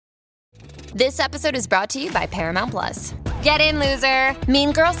This episode is brought to you by Paramount Plus. Get in, loser!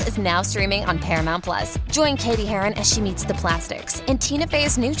 Mean Girls is now streaming on Paramount Plus. Join Katie Heron as she meets the plastics in Tina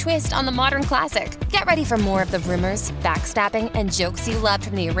Fey's new twist on the modern classic. Get ready for more of the rumors, backstabbing, and jokes you loved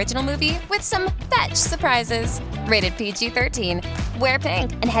from the original movie with some fetch surprises. Rated PG-13. Wear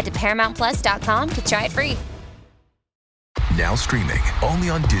pink and head to ParamountPlus.com to try it free. Now streaming only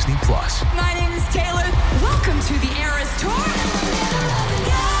on Disney Plus. My name is Taylor. Welcome to the Eras Tour.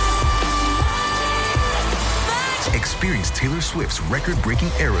 Experience Taylor Swift's record-breaking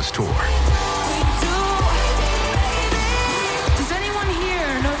Eras Tour. Does anyone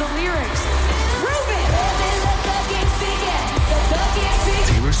here know the lyrics?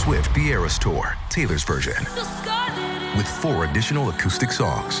 Taylor Swift The Eras Tour, Taylor's version, with 4 additional acoustic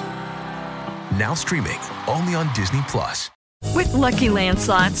songs. Now streaming only on Disney Plus. With Lucky Land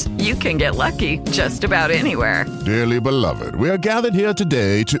Slots, you can get lucky just about anywhere. Dearly beloved, we are gathered here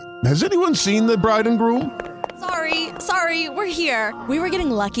today to... Has anyone seen the bride and groom? Sorry, we're here. We were getting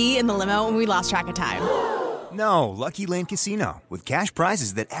lucky in the limo and we lost track of time. No, Lucky Land Casino, with cash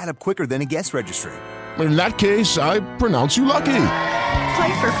prizes that add up quicker than a guest registry. In that case, I pronounce you lucky.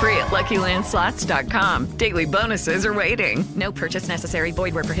 Play for free at LuckyLandSlots.com. Daily bonuses are waiting. No purchase necessary.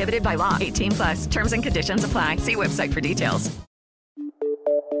 Void where prohibited by law. 18 plus. Terms and conditions apply. See website for details.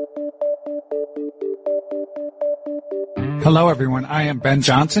 Hello, everyone. I am Ben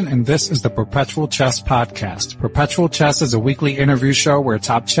Johnson, and this is the Perpetual Chess Podcast. Perpetual Chess is a weekly interview show where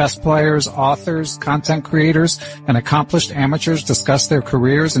top chess players, authors, content creators, and accomplished amateurs discuss their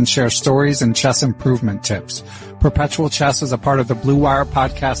careers and share stories and chess improvement tips. Perpetual Chess is a part of the Blue Wire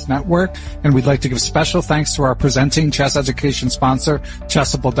Podcast Network, and we'd like to give special thanks to our presenting chess education sponsor,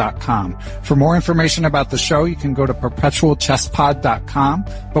 Chessable.com. For more information about the show, you can go to perpetualchesspod.com.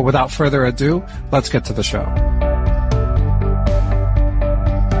 But without further ado, let's get to the show.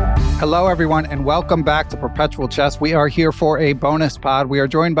 Hello, everyone, and welcome back to Perpetual Chess. We are here for a bonus pod. We are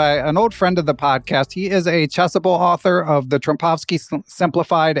joined by an old friend of the podcast. He is a Chessable author of the Trompowsky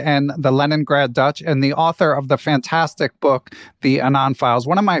Simplified and the Leningrad Dutch, and the author of the fantastic book, The Anon Files.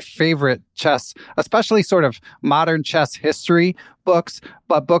 One of my favorite chess, especially sort of modern chess history books,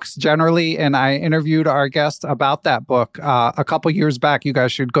 but books generally. And I interviewed our guest about that book a couple years back. You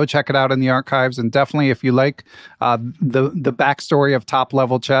guys should go check it out in the archives. And definitely, if you like the backstory of top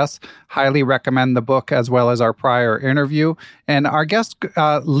level chess, highly recommend the book as well as our prior interview. And our guest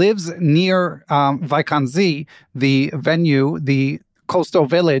lives near Vaikanzi, the venue, the coastal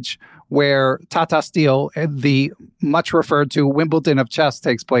village where Tata Steel, the much referred to Wimbledon of chess,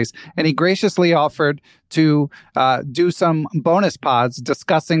 takes place. And he graciously offered to do some bonus pods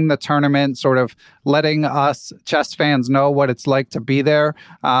discussing the tournament, sort of letting us chess fans know what it's like to be there.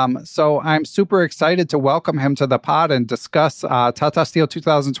 So I'm super excited to welcome him to the pod and discuss Tata Steel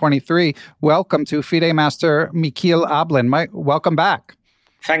 2023. Welcome to FIDE Master Michiel Ablin. Mike, welcome back.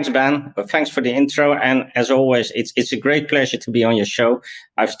 Thanks, Ben. Thanks for the intro. And as always, it's a great pleasure to be on your show.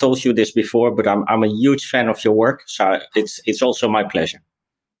 I've told you this before, but I'm a huge fan of your work. So it's also my pleasure.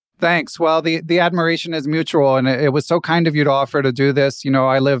 Thanks. Well, the admiration is mutual, and it was so kind of you to offer to do this. You know,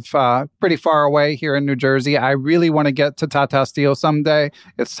 I live pretty far away here in New Jersey. I really want to get to Tata Steel someday.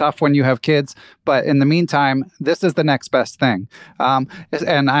 It's tough when you have kids, but in the meantime, this is the next best thing.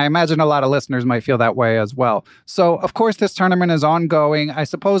 And I imagine a lot of listeners might feel that way as well. So, of course, this tournament is ongoing. I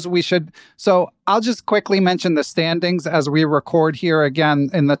suppose we should... So I'll just quickly mention the standings as we record here. Again,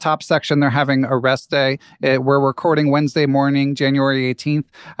 in the top section, they're having a rest day. We're recording Wednesday morning, January 18th.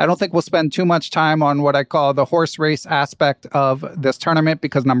 I don't think we'll spend too much time on what I call the horse race aspect of this tournament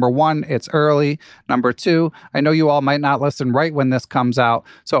because, number one, it's early. Number two, I know you all might not listen right when this comes out.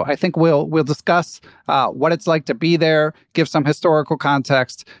 So I think we'll discuss what it's like to be there, give some historical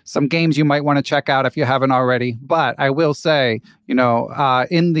context, some games you might want to check out if you haven't already. But I will say, you know,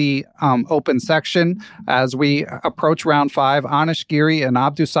 in the open section, as we approach round 5, Anish Giri and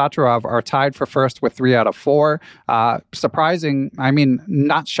Abdu Sattarov are tied for first with 3 out of 4. Surprising, I mean,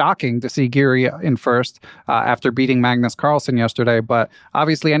 not shocking to see Giri in first after beating Magnus Carlsen yesterday. But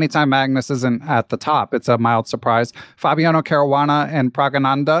obviously, anytime Magnus isn't at the top, it's a mild surprise. Fabiano Caruana and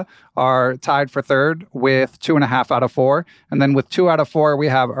Pragananda are tied for third with 2.5 out of 4. And then with 2 out of 4, we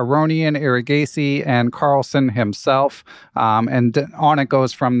have Aronian, Irigasi, and Carlsen himself. And on it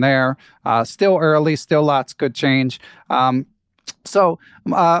goes from there. Still early, still lots could change. So,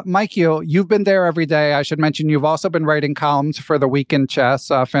 Michael, you've been there every day. I should mention you've also been writing columns for the Week in Chess,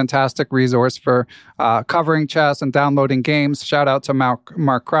 a fantastic resource for covering chess and downloading games. Shout out to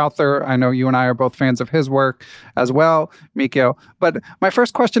Mark Crowther. I know you and I are both fans of his work as well, Mikio. But my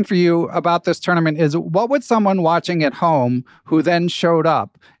first question for you about this tournament is, what would someone watching at home who then showed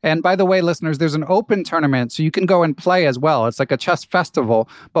up? And by the way, listeners, there's an open tournament, so you can go and play as well. It's like a chess festival.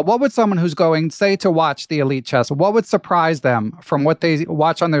 But what would someone who's going, say, to watch the Elite Chess, what would surprise them from what they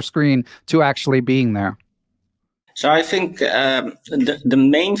watch on their screen to actually being there? So I think the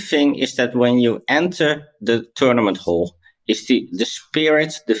main thing is that when you enter the tournament hall, is the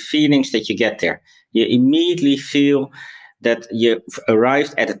spirit, the feelings that you get there. You immediately feel that you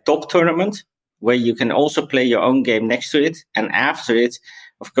arrived at a top tournament where you can also play your own game next to it. And after it,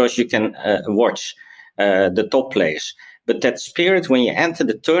 of course, you can watch the top players. But that spirit, when you enter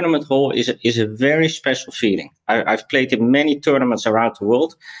the tournament hall, is a very special feeling. I've played in many tournaments around the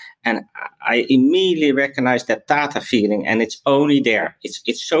world, and I immediately recognize that Tata feeling, and it's only there.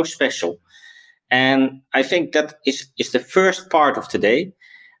 It's so special. And I think that is the first part of the day.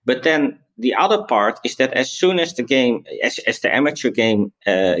 But then the other part is that as soon as the game, as the amateur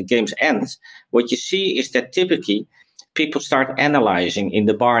games end, what you see is that typically people start analyzing in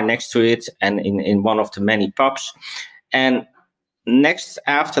the bar next to it and in one of the many pubs. And next,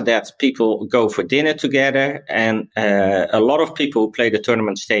 after that, people go for dinner together, and a lot of people who play the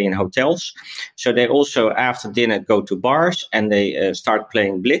tournament stay in hotels. So they also, after dinner, go to bars and they start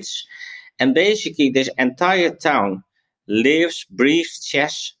playing Blitz. And basically, this entire town lives, breathes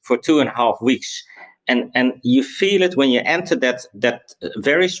chess for 2.5 weeks. And you feel it when you enter that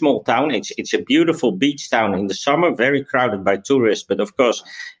very small town. It's a beautiful beach town in the summer, very crowded by tourists, but of course,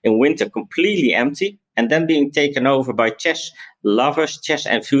 in winter, completely empty. And then being taken over by chess lovers, chess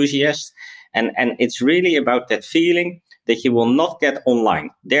enthusiasts. And it's really about that feeling that you will not get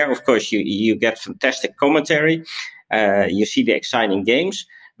online. There, of course, you get fantastic commentary. You see the exciting games.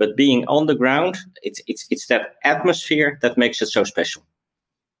 But being on the ground, it's that atmosphere that makes it so special.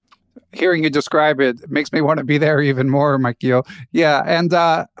 Hearing you describe it makes me want to be there even more, Mikio. Yeah, and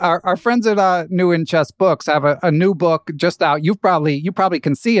our friends at New in Chess Books have a new book just out. You probably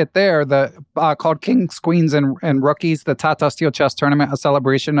can see it there. Called Kings, Queens, and Rookies: The Tata Steel Chess Tournament, a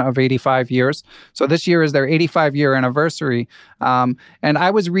celebration of 85 years. So this year is their 85-year anniversary. And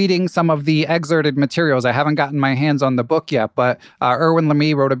I was reading some of the excerpted materials. I haven't gotten my hands on the book yet, but Erwin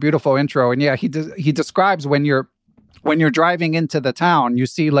Lamy wrote a beautiful intro. And yeah, he describes when you're driving into the town, you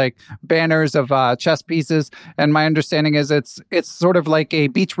see like banners of chess pieces. And my understanding is it's sort of like a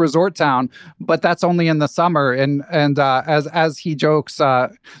beach resort town, but that's only in the summer. And as he jokes,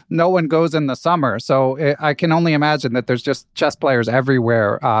 no one goes in the summer. So I can only imagine that there's just chess players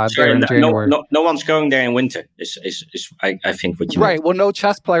everywhere there in January. No one's going there in winter, is I think what you right. mean. Well, no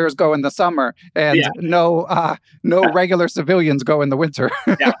chess players go in the summer, and no regular civilians go in the winter.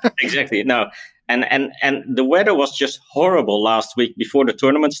 Yeah, exactly. No. And the weather was just horrible last week before the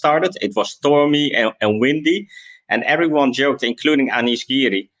tournament started. It was stormy and windy. And everyone joked, including Anish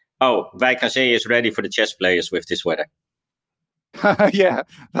Giri, Wijk aan Zee is ready for the chess players with this weather. Yeah,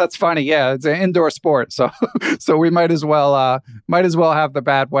 that's funny. Yeah, it's an indoor sport, so we might as well have the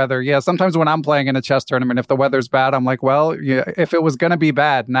bad weather. Yeah, sometimes when I'm playing in a chess tournament, if the weather's bad, I'm like, well, yeah, if it was going to be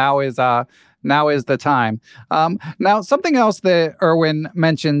bad, now is the time. Now, something else that Erwin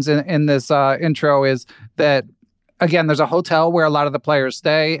mentions in this intro is that, again, there's a hotel where a lot of the players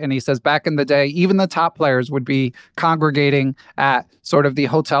stay. And he says back in the day, even the top players would be congregating at sort of the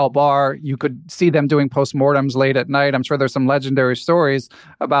hotel bar. You could see them doing postmortems late at night. I'm sure there's some legendary stories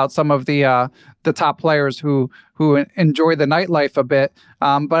about some of the top players who enjoy the nightlife a bit.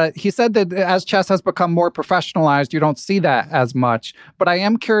 But he said that as chess has become more professionalized, you don't see that as much. But I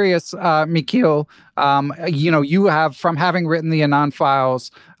am curious, Mikio, you have, from having written the Anand Files,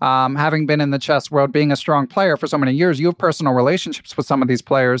 having been in the chess world, being a strong player for so many years, you have personal relationships with some of these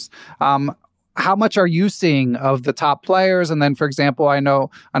players. How much are you seeing of the top players? And then, for example, I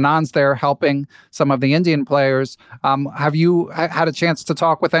know Anand's there helping some of the Indian players. Have you had a chance to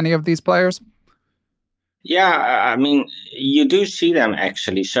talk with any of these players? Yeah, I mean, you do see them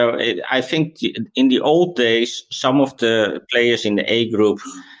actually. So I think in the old days, some of the players in the A group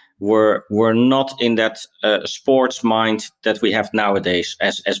were not in that sports mind that we have nowadays,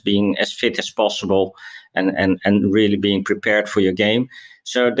 as being as fit as possible and really being prepared for your game.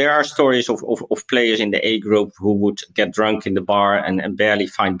 So there are stories of players in the A group who would get drunk in the bar and barely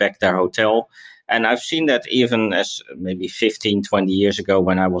find back their hotel. And I've seen that even as maybe 15, 20 years ago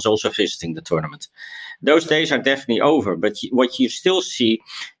when I was also visiting the tournament. Those days are definitely over. But what you still see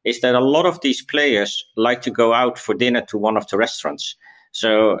is that a lot of these players like to go out for dinner to one of the restaurants.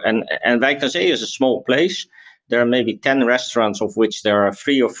 So, and Wijk aan Zee is a small place. There are maybe 10 restaurants, of which there are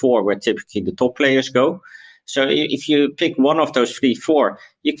 3 or 4 where typically the top players go. So if you pick one of those 3, 4,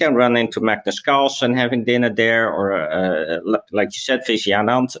 you can run into Magnus Carlsen having dinner there, or like you said, Vishy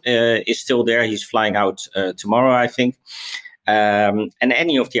Anand is still there. He's flying out tomorrow, I think. And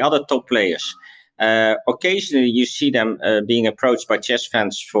any of the other top players. Occasionally, you see them being approached by chess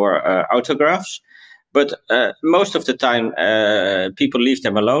fans for autographs. But most of the time, people leave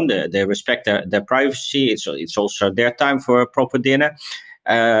them alone. They respect their privacy. It's also their time for a proper dinner.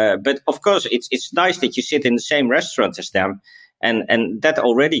 But of course, it's nice that you sit in the same restaurant as them, and that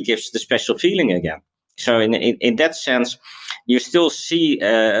already gives the special feeling again. So in that sense, you still see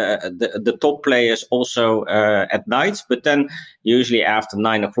the top players also at night, but then usually after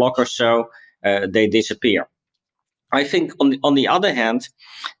 9 o'clock or so, they disappear. I think on the other hand,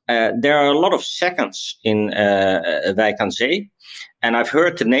 there are a lot of seconds in Wijk aan Zee, and I've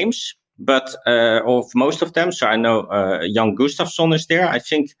heard the names. But of most of them, so I know Jan Gustafsson is there. I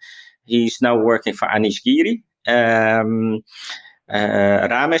think he's now working for Anish Giri. Rames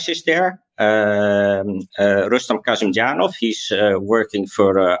is there. Rustam Kazimjanov, he's working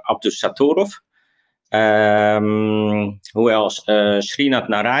for Abdus Satorov. Who else? Srinath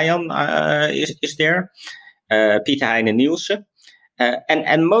Narayan is there. Peter Heine Nielsen.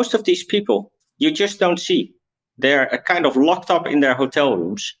 And most of these people, you just don't see. They're kind of locked up in their hotel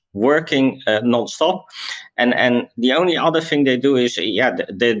rooms, working non-stop. And the only other thing they do is,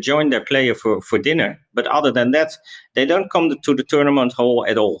 they join their player for dinner. But other than that, they don't come to the tournament hall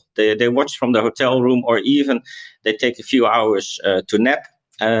at all. They watch from the hotel room, or even they take a few hours to nap.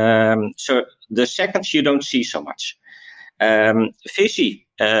 So the seconds you don't see so much. Vishy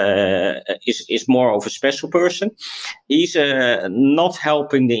is more of a special person. He's not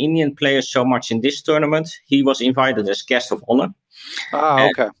helping the Indian players so much in this tournament. He was invited as guest of honor.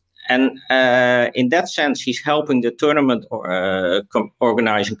 Okay. And in that sense, he's helping the tournament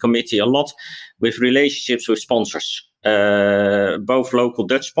organizing committee a lot with relationships with sponsors, both local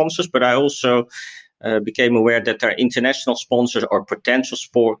Dutch sponsors, but I also became aware that there are international sponsors or potential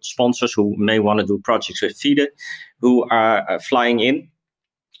sponsors who may want to do projects with FIDE, who are flying in.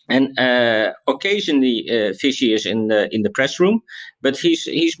 And occasionally, Vishy is in the press room, but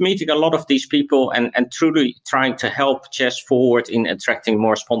he's meeting a lot of these people and truly trying to help chess forward in attracting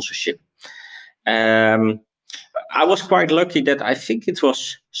more sponsorship. I was quite lucky that I think it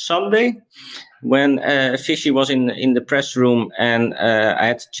was Sunday when Vishy was in the press room, and I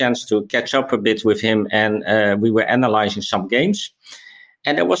had the chance to catch up a bit with him, and we were analyzing some games.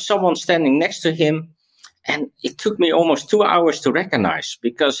 And there was someone standing next to him. And it took me almost 2 hours to recognize,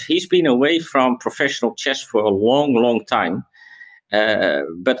 because he's been away from professional chess for a long, long time.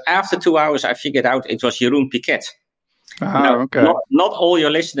 But after 2 hours, I figured out it was Jeroen Piquet. Now, okay. Not all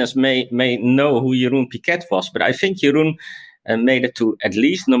your listeners may know who Jeroen Piquet was, but I think Jeroen made it to at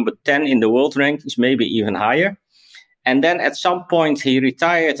least number 10 in the world rankings, maybe even higher. And then at some point he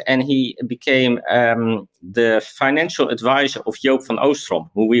retired, and he became the financial advisor of Joop van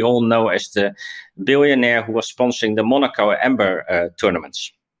Oostrom, who we all know as the billionaire who was sponsoring the Monaco Amber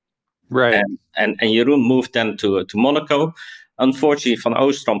tournaments. Right. And Jeroen moved then to Monaco. Unfortunately, van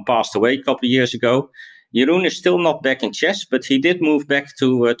Oostrom passed away a couple of years ago. Jeroen is still not back in chess, but he did move back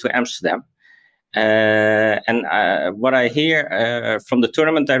to Amsterdam. And what I hear from the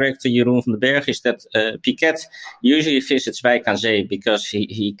tournament director, Jeroen van den Berg, is that Piquet usually visits Wijk aan Zee because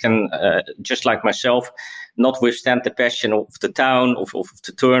he can, just like myself, not withstand the passion of the town, of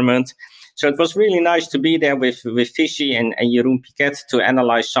the tournament. So it was really nice to be there with Vishy and Jeroen Piquet to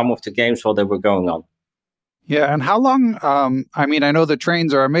analyze some of the games while they were going on. Yeah, and how long, I know the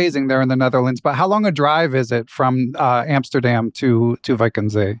trains are amazing there in the Netherlands, but how long a drive is it from Amsterdam to Wijk aan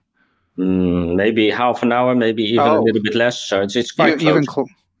Zee? Maybe half an hour, maybe even a little bit less. So it's quite close.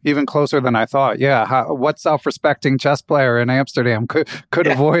 Even closer than I thought. Yeah. What self-respecting chess player in Amsterdam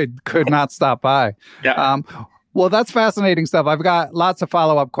could not stop by? Yeah. Well, that's fascinating stuff. I've got lots of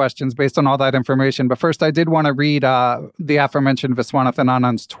follow-up questions based on all that information. But first, I did want to read the aforementioned Viswanathan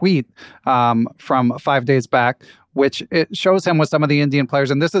Anand's tweet from 5 days back, which it shows him with some of the Indian players.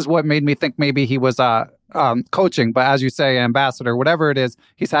 And this is what made me think maybe he was coaching, but as you say, ambassador, whatever it is,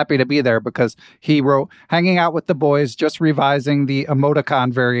 he's happy to be there, because he wrote, hanging out with the boys, just revising the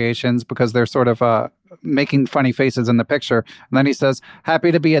emoticon variations because they're sort of making funny faces in the picture. And then he says,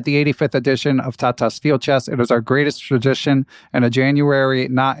 happy to be at the 85th edition of Tata Steel Chess. It is our greatest tradition, and a January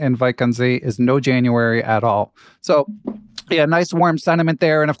not in Vikings is no January at all. So, yeah, nice warm sentiment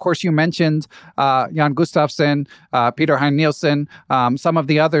there. And of course, you mentioned Jan Gustafsson, Peter Hein Nielsen, some of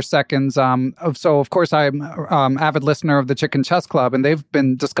the other seconds. So, of course, I'm avid listener of the Chicken Chess Club, and they've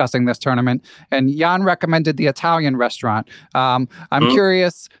been discussing this tournament. And Jan recommended the Italian restaurant. I'm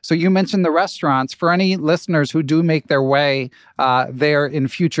curious. So you mentioned the restaurants. For any listeners who do make their way there in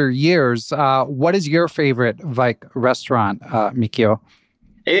future years, what is your favorite Vike restaurant, Mikio?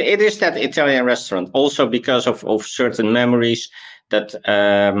 It is that Italian restaurant, also because of certain memories that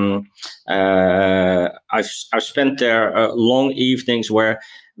I've spent there long evenings where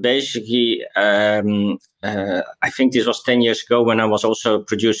basically I think this was 10 years ago when I was also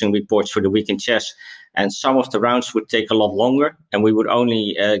producing reports for the Week in Chess, and some of the rounds would take a lot longer, and we would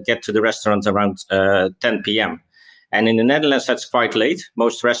only get to the restaurant around 10 p.m. And in the Netherlands, that's quite late.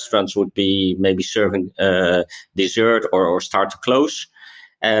 Most restaurants would be maybe serving dessert or start to close.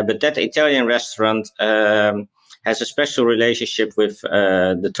 But that Italian restaurant has a special relationship with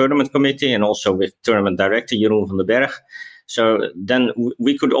the tournament committee and also with tournament director Jeroen van den Berg. So then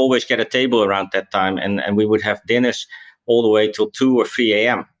we could always get a table around that time, and we would have dinners all the way till 2 or 3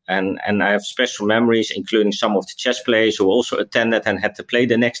 a.m. And I have special memories, including some of the chess players who also attended and had to play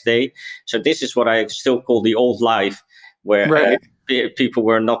the next day. So this is what I still call the old life, where people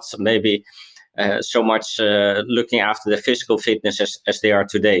were not maybe so much looking after the physical fitness as they are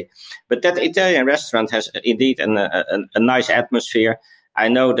today. But that Italian restaurant has indeed a nice atmosphere. I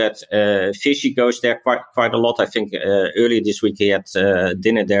know that Fishy goes there quite a lot. I think earlier this week he had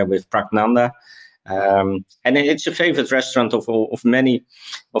dinner there with Pragnanda. And it's a favorite restaurant of many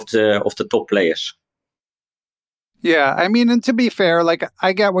of the top players. Yeah, I mean, and to be fair, like,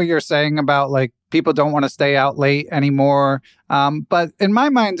 I get what you're saying about, like, people don't want to stay out late anymore. But in my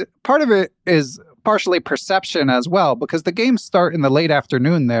mind, part of it is partially perception as well, because the games start in the late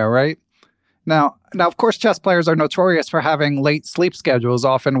afternoon there, right? Now, of course, chess players are notorious for having late sleep schedules,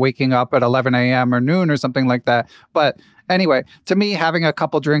 often waking up at 11 a.m. or noon or something like that. But anyway, to me, having a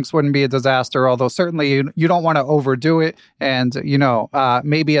couple drinks wouldn't be a disaster, although certainly you don't want to overdo it. And,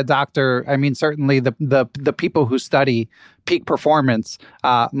 maybe a doctor, I mean, certainly the people who study peak performance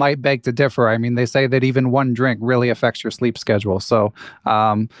might beg to differ. I mean, they say that even one drink really affects your sleep schedule.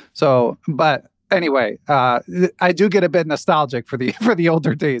 But anyway, I do get a bit nostalgic for the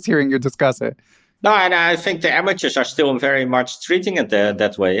older days hearing you discuss it. No, and I think the amateurs are still very much treating it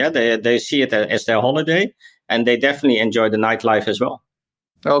that way. Yeah, they see it as their holiday, and they definitely enjoy the nightlife as well.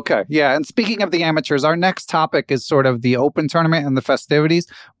 Okay, yeah. And speaking of the amateurs, our next topic is sort of the open tournament and the festivities.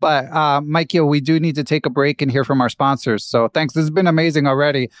 But Mikio, we do need to take a break and hear from our sponsors. So thanks. This has been amazing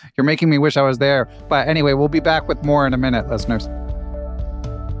already. You're making me wish I was there. But anyway, we'll be back with more in a minute, listeners.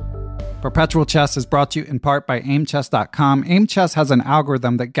 Perpetual Chess is brought to you in part by aimchess.com. AimChess has an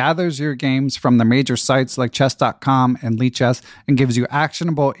algorithm that gathers your games from the major sites like chess.com and Lichess and gives you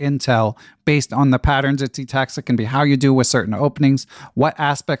actionable intel based on the patterns it detects. It can be how you do with certain openings, what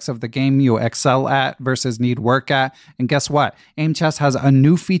aspects of the game you excel at versus need work at. And guess what? AimChess has a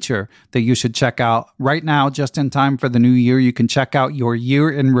new feature that you should check out right now, just in time for the new year. You can check out your year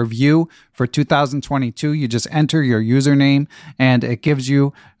in review for 2022. You just enter your username and it gives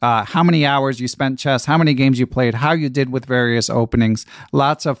you how many hours you spent chess, how many games you played, how you did with various openings.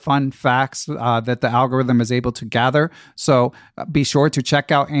 Lots of fun facts that the algorithm is able to gather. So be sure to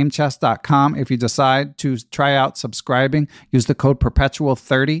check out aimchess.com. If you decide to try out subscribing, use the code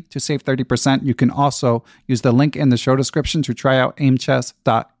Perpetual30 to save 30%. You can also use the link in the show description to try out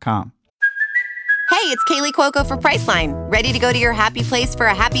aimchess.com. Hey, it's Kaylee Cuoco for Priceline. Ready to go to your happy place for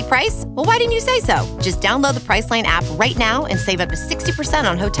a happy price? Well, why didn't you say so? Just download the Priceline app right now and save up to 60%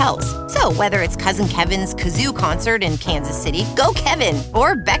 on hotels. So whether it's Cousin Kevin's Kazoo Concert in Kansas City, go Kevin,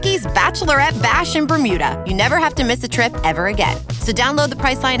 or Becky's Bachelorette Bash in Bermuda, you never have to miss a trip ever again. So download the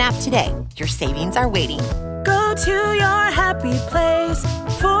Priceline app today. Your savings are waiting. Go to your happy place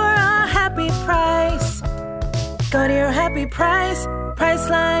for a happy price. Go to your happy price,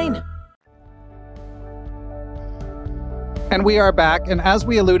 Priceline. And we are back. And as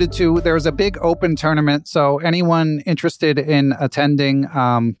we alluded to, there's a big open tournament. So anyone interested in attending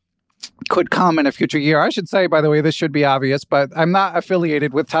could come in a future year. I should say, by the way, this should be obvious, but I'm not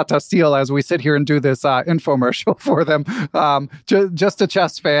affiliated with Tata Steel as we sit here and do this infomercial for them. Just a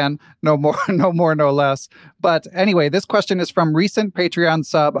chess fan, no more, no less. But anyway, this question is from recent Patreon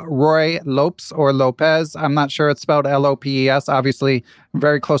sub Roy Lopes or Lopez. I'm not sure it's spelled Lopes, obviously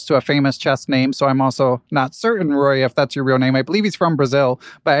very close to a famous chess name. So I'm also not certain, Roy, if that's your real name. I believe he's from Brazil.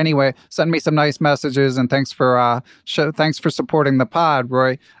 But anyway, send me some nice messages and thanks for supporting the pod,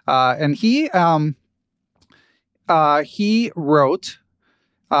 Roy. And he wrote,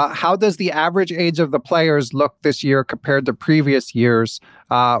 how does the average age of the players look this year compared to previous years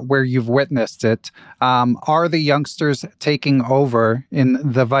where you've witnessed it? Are the youngsters taking over in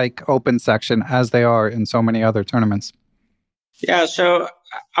the Vike Open section as they are in so many other tournaments? Yeah, so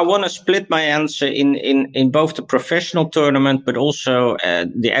I want to split my answer in both the professional tournament, but also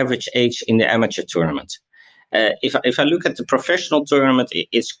the average age in the amateur tournament. If I look at the professional tournament,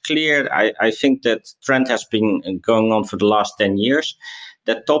 it's clear. I think that trend has been going on for the last 10 years.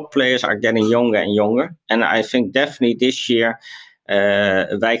 That top players are getting younger and younger. And I think definitely this year,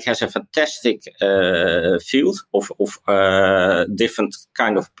 Wijk has a fantastic field of different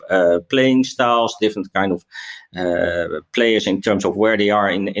kind of playing styles, different kind of players in terms of where they are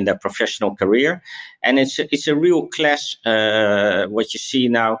in their professional career. And it's a real clash, what you see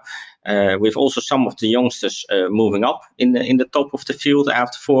now. With also some of the youngsters moving up in the top of the field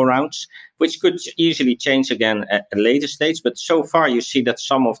after 4 rounds, which could easily change again at a later stage. But so far, you see that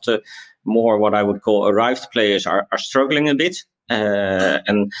some of the more what I would call arrived players are struggling a bit.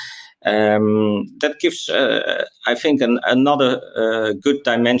 And that gives, I think, another good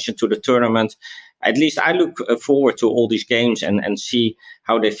dimension to the tournament. At least I look forward to all these games and see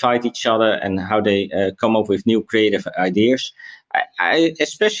how they fight each other and how they come up with new creative ideas. I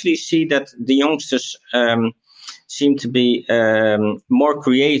especially see that the youngsters seem to be more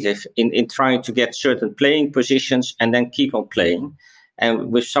creative in trying to get certain playing positions and then keep on playing.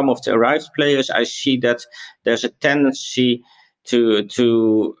 And with some of the arrived players, I see that there's a tendency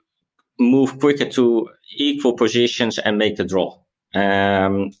to move quicker to equal positions and make a draw.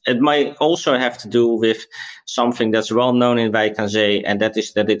 It might also have to do with something that's well known in Wijk aan Zee, and that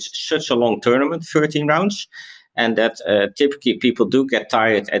is that it's such a long tournament, 13 rounds. And that typically people do get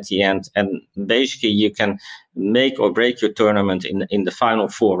tired at the end. And basically you can make or break your tournament in the final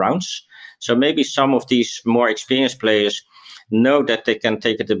 4 rounds. So maybe some of these more experienced players know that they can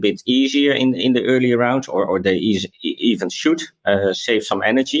take it a bit easier in the early rounds, or they even should save some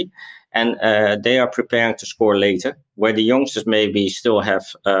energy. And they are preparing to score later, where the youngsters maybe still have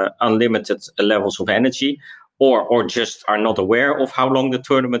unlimited levels of energy, or just are not aware of how long the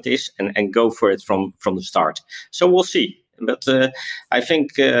tournament is and go for it from the start. So we'll see. But I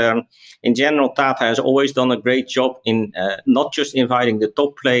think in general, Tata has always done a great job in not just inviting the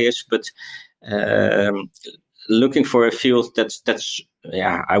top players, but looking for a field that's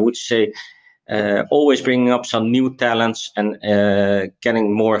I would say, always bringing up some new talents and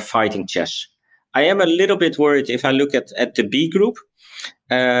getting more fighting chess. I am a little bit worried if I look at the B group,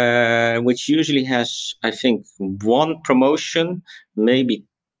 which usually has, I think, 1 promotion, maybe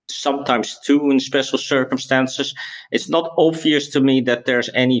sometimes 2 in special circumstances. It's not obvious to me that there's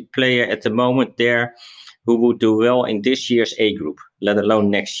any player at the moment there who would do well in this year's A group, let alone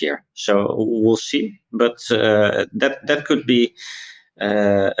next year. So we'll see. But that could be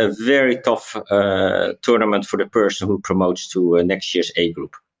a very tough tournament for the person who promotes to next year's A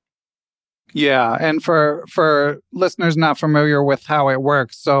group. Yeah, and for listeners not familiar with how it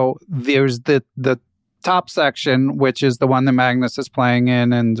works, so there's the top section, which is the one that Magnus is playing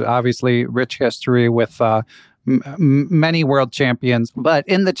in, and obviously rich history with many world champions. But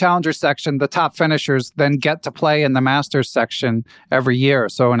in the challenger section, the top finishers then get to play in the masters section every year.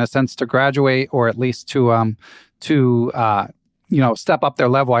 So in a sense, to graduate, or at least to step up their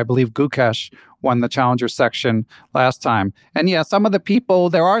level. I believe Gukesh won the challenger section last time. And yeah, some of the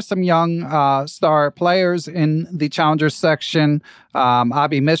people, there are some young star players in the challenger section.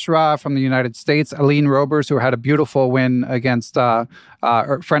 Abhi Mishra from the United States, Aline Robers, who had a beautiful win against friend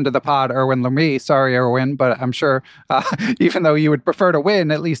of the pod, Erwin Lemie. Sorry, Erwin, but I'm sure even though you would prefer to win,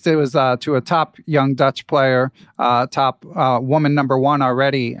 at least it was to a top young Dutch player, top woman number 1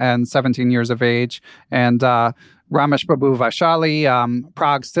 already and 17 years of age. And Ramesh Babu Vaishali,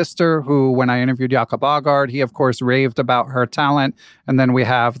 Prague's sister, who, when I interviewed Jakob Aagaard, he, of course, raved about her talent. And then we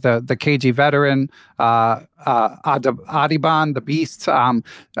have the KG veteran, Adiban, the beast,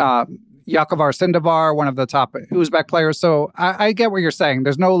 Yakovar Sindavar, one of the top Uzbek players. So I get what you're saying.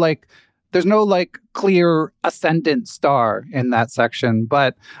 There's no, there's no like clear ascendant star in that section.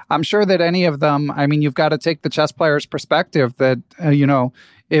 But I'm sure that any of them, I mean, you've got to take the chess player's perspective that,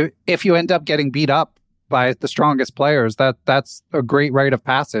 if you end up getting beat up by the strongest players, that's a great rite of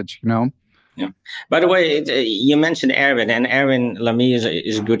passage, Yeah. By the way, you mentioned Erwin, and Erwin Lamy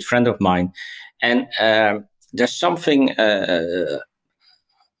is a good friend of mine. And there's something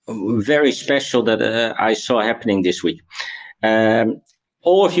very special that I saw happening this week.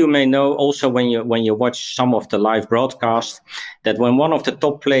 All of you may know also when you watch some of the live broadcasts that when one of the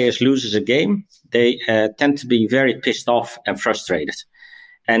top players loses a game, they tend to be very pissed off and frustrated.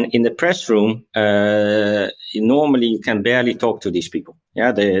 And in the press room, normally you can barely talk to these people.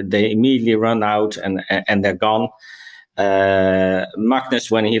 Yeah, they immediately run out and they're gone.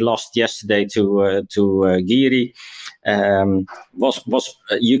 Magnus, when he lost yesterday to Giri, was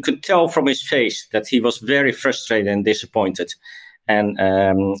you could tell from his face that he was very frustrated and disappointed. And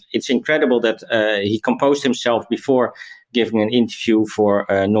it's incredible that he composed himself before giving an interview for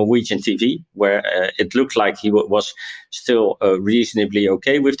Norwegian TV, where it looked like he was still reasonably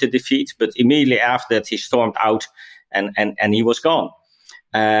okay with the defeat. But immediately after that, he stormed out and he was gone.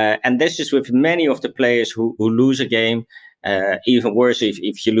 And this is with many of the players who lose a game. Even worse,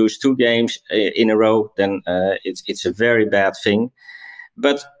 if you lose 2 games in a row, then it's a very bad thing.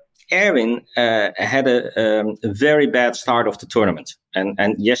 But Erwin had a very bad start of the tournament.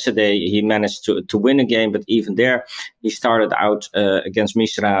 And yesterday he managed to win a game, but even there he started out against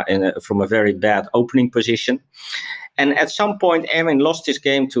Mishra from a very bad opening position. And at some point, Erwin lost his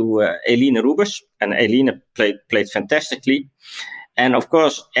game to Eline Roebers, and Eline played fantastically. And of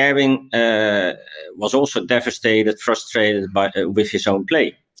course, Erwin was also devastated, frustrated with his own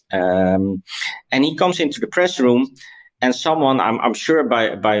play. And he comes into the press room, and someone, I'm sure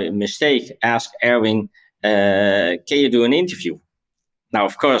by mistake, asked Erwin, can you do an interview? Now,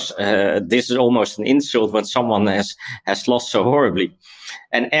 of course, this is almost an insult when someone has lost so horribly.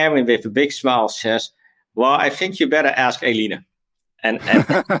 And Erwin, with a big smile, says, well, I think you better ask Eline. And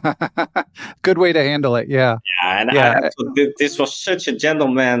good way to handle it, yeah. Yeah, and I thought this was such a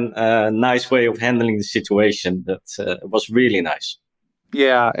gentleman, nice way of handling the situation that was really nice.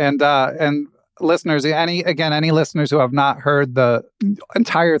 Yeah, and listeners, any listeners who have not heard the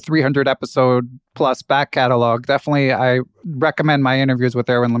entire 300 episode plus back catalog, definitely I recommend my interviews with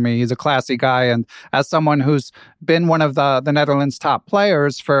Erwin Lamy. He's a classy guy, and as someone who's been one of the Netherlands' top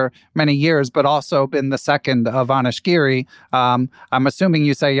players for many years, but also been the second of Anish Giri, I'm assuming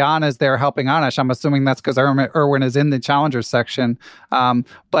you say Jan is there helping Anish. I'm assuming that's because Erwin is in the challengers section,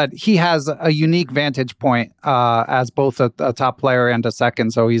 but he has a unique vantage point as both a top player and a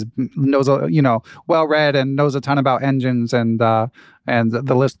second. So he's knows well read and knows a ton about engines and the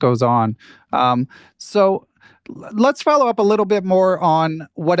list goes on. So let's follow up a little bit more on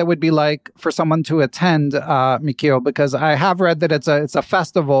what it would be like for someone to attend Michiel, because I have read that it's a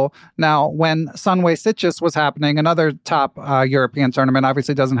festival. Now, when Sunway Sitges was happening, another top European tournament,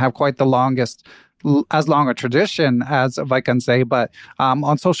 obviously doesn't have quite as long a tradition as Vikonsé, but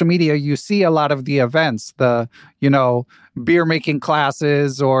on social media, you see a lot of the events, the, beer making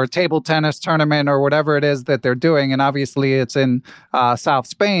classes or table tennis tournament or whatever it is that they're doing. And obviously it's in South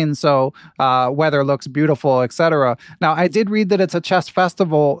Spain, so weather looks beautiful, etc. Now, I did read that it's a chess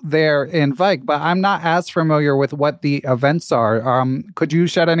festival there in Vik, but I'm not as familiar with what the events are. Could you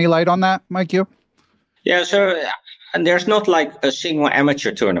shed any light on that, Michiel? Yeah, so there's not like a single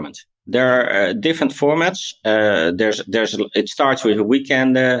amateur tournament. There are different formats. It starts with a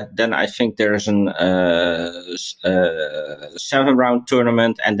weekend. Then I think there's a 7-round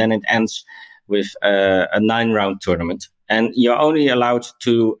tournament, and then it ends with a 9-round tournament. And you're only allowed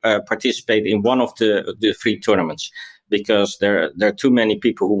to participate in one of the 3 tournaments because there are too many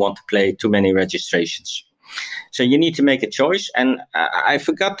people who want to play, too many registrations. So you need to make a choice. And I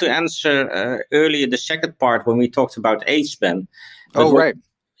forgot to answer earlier the second part when we talked about age span. Right.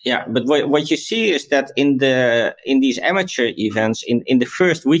 Yeah, but what you see is that in these amateur events, in the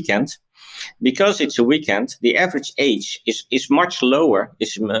first weekend, because it's a weekend, the average age is much lower,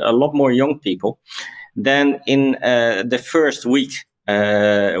 is a lot more young people than in the first week,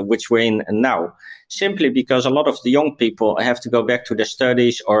 which we're in now. Simply because a lot of the young people have to go back to their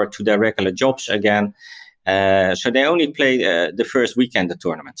studies or to their regular jobs again. So they only play the first weekend the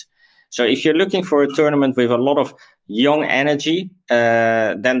tournament. So if you're looking for a tournament with a lot of young energy,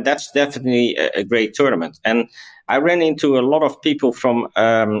 then that's definitely a great tournament. And I ran into a lot of people from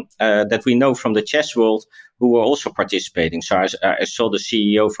that we know from the chess world who were also participating. So I saw the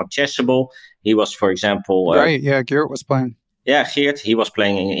CEO from Chessable. He was, for example... Right, yeah, Geert was playing. Yeah, Geert, he was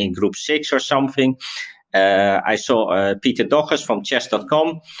playing in Group 6 or something. I saw Peter Doggers from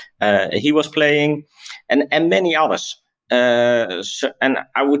chess.com. He was playing, and many others. And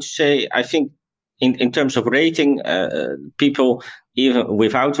I would say, I think in terms of rating, people even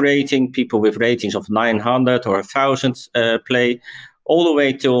without rating, people with ratings of 900 or 1,000 play all the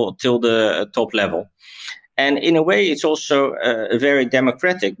way till the top level. And in a way, it's also very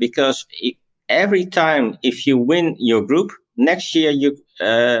democratic, because every time if you win your group, next year you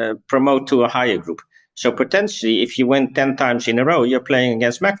promote to a higher group. So potentially, if you win 10 times in a row, you're playing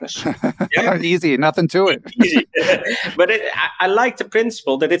against Magnus. Yeah? Easy, nothing to it. Easy. But I like the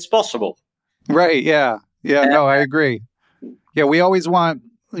principle that it's possible. Right, yeah. Yeah, no, I agree. Yeah, we always want,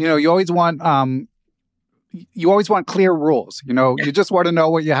 you always want clear rules. You just want to know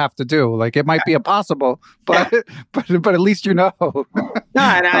what you have to do. Like, it might be impossible, but but at least you know. No,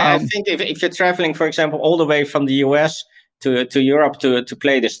 and I think if you're traveling, for example, all the way from the US to Europe to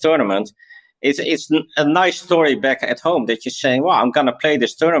play this tournament, it's a nice story back at home that you're saying, well, I'm going to play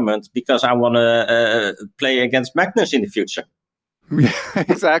this tournament because I want to play against Magnus in the future. Yeah,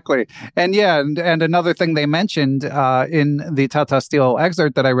 exactly. And and another thing they mentioned in the Tata Steel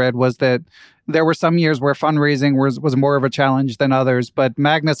excerpt that I read was that there were some years where fundraising was more of a challenge than others, but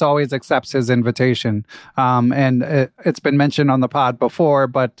Magnus always accepts his invitation. And it's been mentioned on the pod before,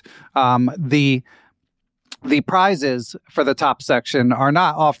 but the prizes for the top section are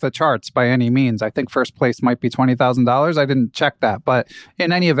not off the charts by any means. I think first place might be $20,000. I didn't check that, but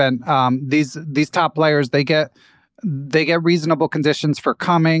in any event, these top players, they get reasonable conditions for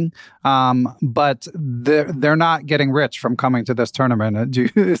coming, but they're not getting rich from coming to this tournament.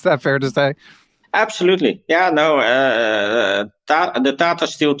 Is that fair to say? Absolutely. Yeah, no, the Tata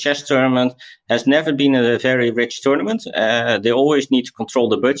Steel chess tournament has never been a very rich tournament. They always need to control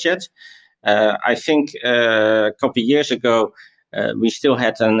the budget. I think a couple of years ago, we still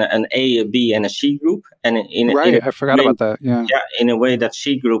had an A, a B, and a C group. And I forgot about that. Yeah, in a way, that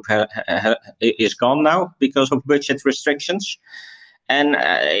C group is gone now because of budget restrictions. And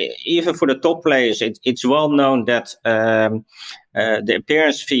even for the top players, it's well known that the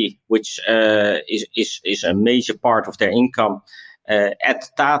appearance fee, which is a major part of their income, at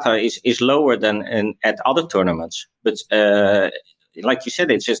Tata is lower than at other tournaments. But like you said,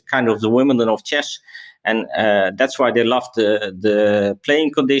 it's just kind of the Wimbledon of chess. And that's why they love the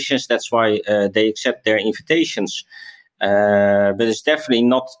playing conditions. That's why they accept their invitations. But it's definitely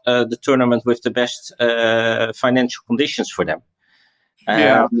not the tournament with the best financial conditions for them.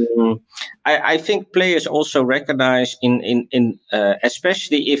 I think players also recognize in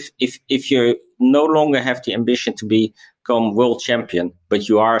especially if you no longer have the ambition to become world champion, but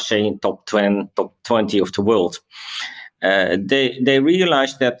you are saying top 20 of the world. They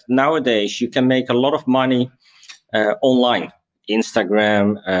realize that nowadays you can make a lot of money online,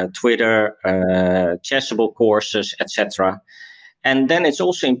 Instagram, Twitter, Chessable courses, etc. And then it's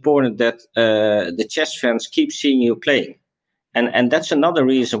also important that the chess fans keep seeing you playing. And that's another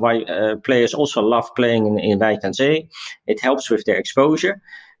reason why players also love playing in Wijk aan Zee. It helps with their exposure.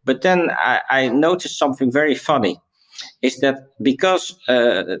 But then I noticed something very funny, is that because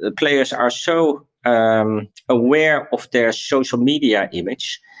the players are so aware of their social media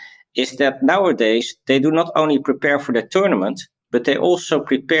image, is that nowadays they do not only prepare for the tournament, but they also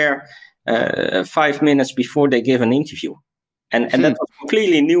prepare 5 minutes before they give an interview. And that was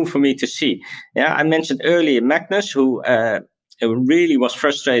completely new for me to see. Yeah, I mentioned earlier Magnus, who really was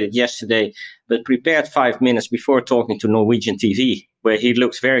frustrated yesterday, but prepared 5 minutes before talking to Norwegian TV, where he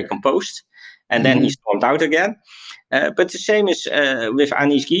looked very composed, and then he stormed out again. But the same is with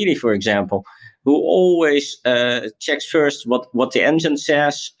Anish Giri, for example, who always checks first what the engine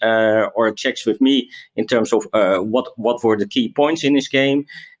says, or checks with me in terms of what were the key points in his game.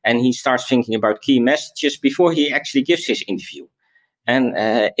 And he starts thinking about key messages before he actually gives his interview. And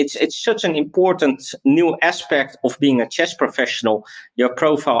it's such an important new aspect of being a chess professional, your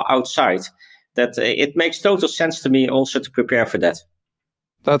profile outside, that it makes total sense to me also to prepare for that.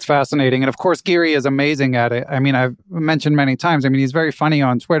 That's fascinating. And of course, Giri is amazing at it. I mean, I've mentioned many times, he's very funny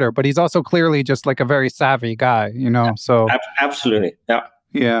on Twitter, but he's also clearly just like a very savvy guy, so. Absolutely. Yeah.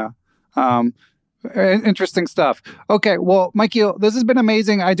 Yeah. Interesting stuff. Okay. Well, Michiel, this has been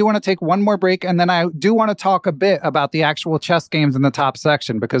amazing. I do want to take one more break, and then I do want to talk a bit about the actual chess games in the top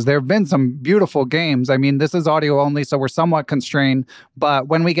section, because there have been some beautiful games. This is audio only, so we're somewhat constrained, but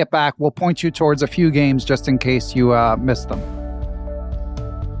when we get back, we'll point you towards a few games just in case you missed them.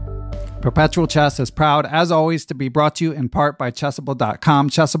 Perpetual Chess is proud, as always, to be brought to you in part by Chessable.com.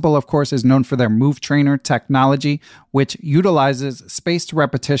 Chessable, of course, is known for their Move Trainer technology, which utilizes spaced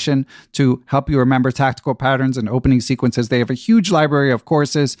repetition to help you remember tactical patterns and opening sequences. They have a huge library of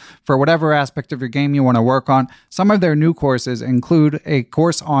courses for whatever aspect of your game you want to work on. Some of their new courses include a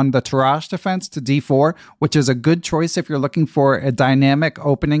course on the Tarrasch defense to d4, which is a good choice if you're looking for a dynamic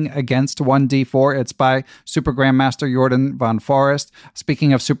opening against 1d4. It's by Super Grandmaster Jordan von Forest.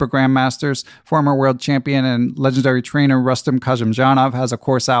 Speaking of Super Grandmasters, former world champion and legendary trainer Rustam Kazimjanov has a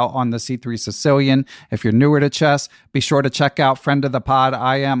course out on the C3 Sicilian. If you're newer to chess, be sure to check out friend of the pod,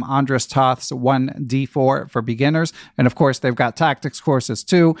 I am Andras Toth's 1D4 for beginners. And of course, they've got tactics courses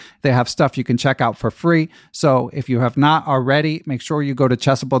too. They have stuff you can check out for free. So if you have not already, make sure you go to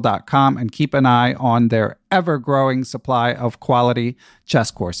Chessable.com and keep an eye on their ever-growing supply of quality chess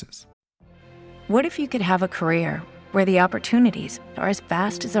courses. What if you could have a career where the opportunities are as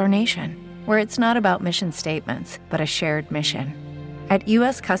vast as our nation, where it's not about mission statements, but a shared mission? At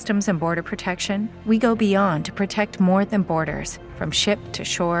U.S. Customs and Border Protection, we go beyond to protect more than borders. From ship to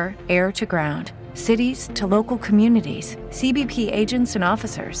shore, air to ground, cities to local communities, CBP agents and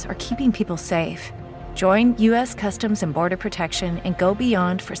officers are keeping people safe. Join U.S. Customs and Border Protection and go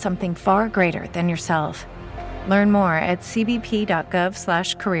beyond for something far greater than yourself. Learn more at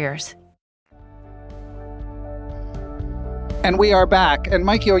cbp.gov/careers. And we are back. And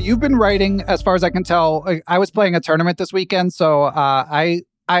Mikio, you've been writing, as far as I can tell. I was playing a tournament this weekend, so I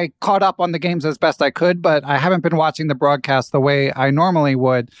caught up on the games as best I could, but I haven't been watching the broadcast the way I normally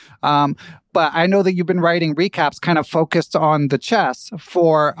would. But I know that you've been writing recaps kind of focused on the chess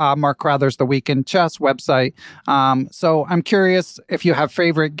for Mark Crowther's The Week in Chess website. So I'm curious if you have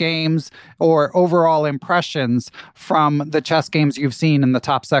favorite games or overall impressions from the chess games you've seen in the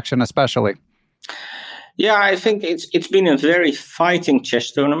top section especially. Yeah, I think it's been a very fighting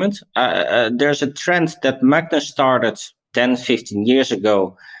chess tournament. There's a trend that Magnus started 10, 15 years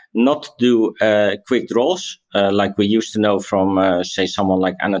ago not to do quick draws, like we used to know from, say, someone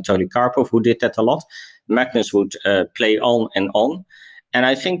like Anatoly Karpov, who did that a lot. Magnus would play on and on. And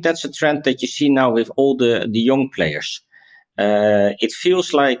I think that's a trend that you see now with all the young players. It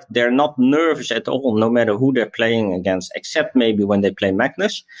feels like they're not nervous at all, no matter who they're playing against, except maybe when they play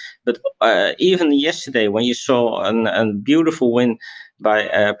Magnus. But even yesterday, when you saw a beautiful win by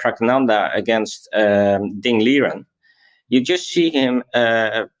Praggnanandhaa against Ding Liren, you just see him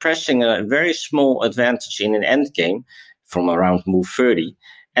pressing a very small advantage in an endgame from around move 30.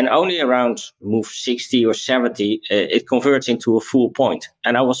 And only around move 60 or 70, it converts into a full point.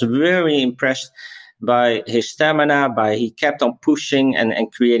 And I was very impressed by his stamina, he kept on pushing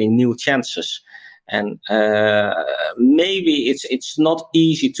and creating new chances. And maybe it's not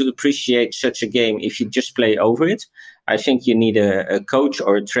easy to appreciate such a game if you just play over it. I think you need a coach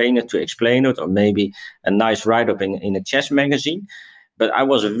or a trainer to explain it, or maybe a nice write-up in a chess magazine. But I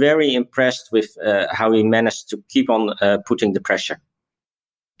was very impressed with how he managed to keep on putting the pressure.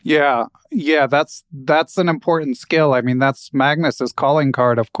 Yeah, that's an important skill. I mean, that's Magnus's calling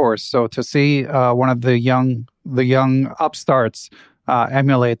card, of course. So to see one of the young upstarts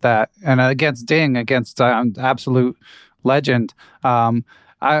emulate that, and against Ding, against absolute legend, I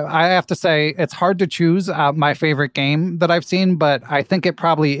have to say it's hard to choose my favorite game that I've seen, but I think it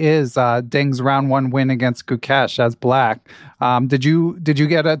probably is Ding's round 1 win against Gukesh as black. Did you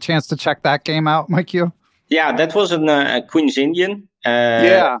get a chance to check that game out, Mikio? Yeah, that was a Queen's Indian.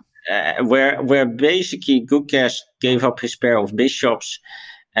 Where basically Gukesh gave up his pair of bishops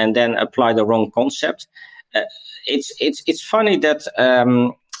and then applied the wrong concept. It's funny that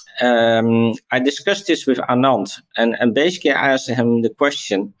I discussed this with Anand, and basically I asked him the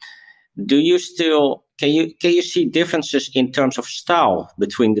question: do you still can you see differences in terms of style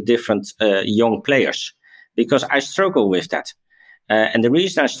between the different young players? Because I struggle with that. And the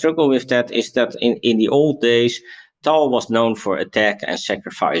reason I struggle with that is that in the old days, Tal was known for attack and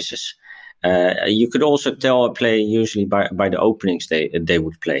sacrifices. You could also tell a player usually by the openings they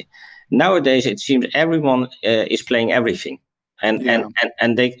would play. Nowadays, it seems everyone is playing everything.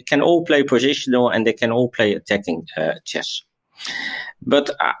 And they can all play positional and they can all play attacking chess. But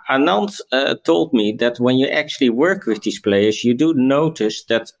Anand told me that when you actually work with these players, you do notice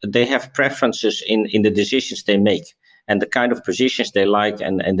that they have preferences in the decisions they make, and the kind of positions they like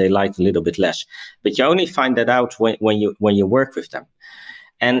and they like a little bit less. But you only find that out when you work with them.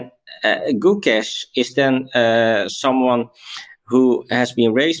 And Gukesh is then someone who has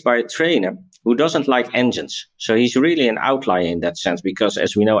been raised by a trainer who doesn't like engines. So he's really an outlier in that sense, because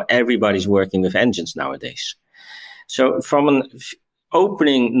as we know, everybody's working with engines nowadays. So from an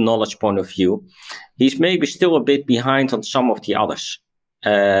opening knowledge point of view, he's maybe still a bit behind on some of the others.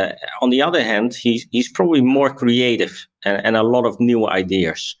 On the other hand, he's probably more creative and a lot of new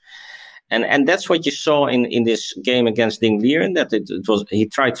ideas. And that's what you saw in this game against Ding Liren, that he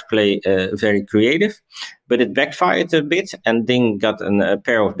tried to play very creative, but it backfired a bit, and Ding got a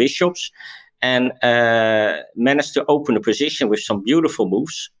pair of bishops and managed to open the position with some beautiful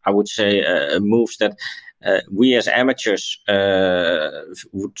moves. I would say moves that we as amateurs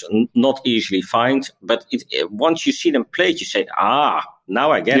would not easily find, but once you see them played, you say,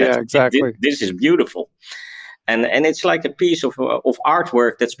 now I get it. Yeah, exactly. This is beautiful. And it's like a piece of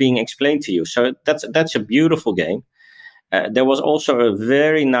artwork that's being explained to you. So that's a beautiful game. There was also a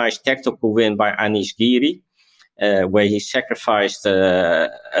very nice tactical win by Anish Giri, where he sacrificed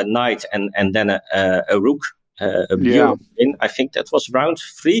a knight and then a rook. A beautiful win. I think that was round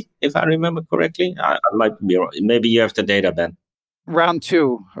 3, if I remember correctly. I might be wrong. Maybe you have the data, Ben. Round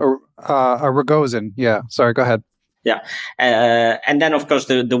 2, Rogozin. Yeah, sorry, go ahead. Yeah, and then of course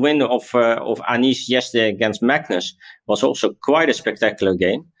the win of Anish yesterday against Magnus was also quite a spectacular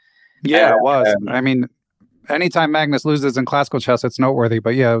game. Yeah, it was. I mean, anytime Magnus loses in classical chess, it's noteworthy.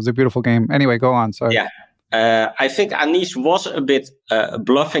 But yeah, it was a beautiful game. Anyway, go on. Sorry. Yeah, I think Anish was a bit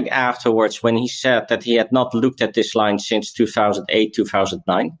bluffing afterwards when he said that he had not looked at this line since 2008,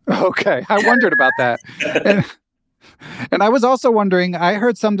 2009. Okay, I wondered about that. And I was also wondering, I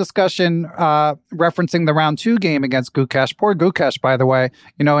heard some discussion referencing the round 2 game against Gukesh. Poor Gukesh, by the way.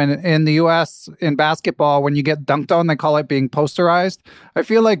 You know, in the U.S., in basketball, when you get dunked on, they call it being posterized. I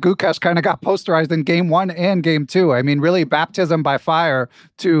feel like Gukesh kind of got posterized in game 1 and game 2. I mean, really baptism by fire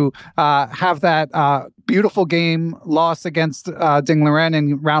to have that beautiful game loss against Ding Liren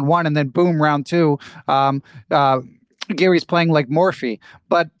in round 1, and then boom, round 2. Giri's playing like Morphy.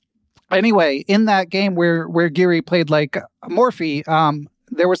 But anyway, in that game where Giri played like Morphy,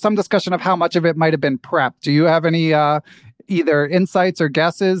 there was some discussion of how much of it might have been prep. Do you have any either insights or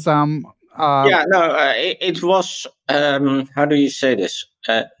guesses? It was, how do you say this?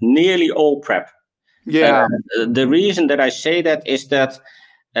 Nearly all prep. Yeah. The reason that I say that is that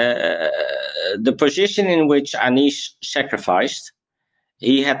the position in which Anish sacrificed,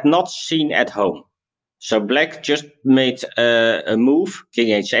 he had not seen at home. So Black just made a move, King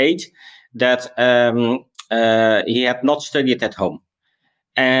H8, that he had not studied at home.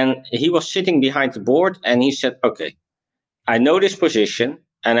 And he was sitting behind the board and he said, okay, I know this position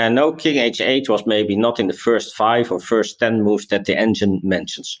and I know King H8 was maybe not in the first 5 or first 10 moves that the engine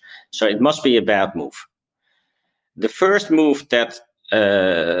mentions. So it must be a bad move. The first move that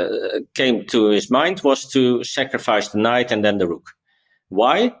came to his mind was to sacrifice the knight and then the rook.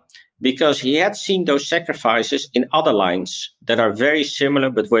 Why? Because he had seen those sacrifices in other lines that are very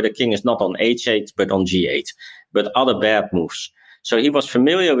similar, but where the king is not on h8, but on g8, but other bad moves. So he was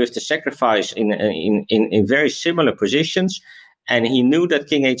familiar with the sacrifice in very similar positions, and he knew that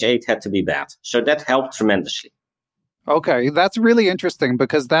king h8 had to be bad. So that helped tremendously. Okay, that's really interesting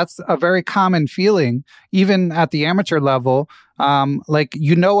because that's a very common feeling, even at the amateur level. Like,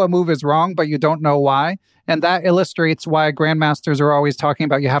 you know, a move is wrong, but you don't know why. And that illustrates why grandmasters are always talking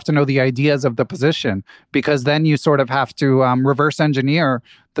about you have to know the ideas of the position, because then you sort of have to reverse engineer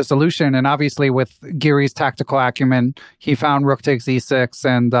the solution. And obviously with Giri's tactical acumen, he found rook takes e6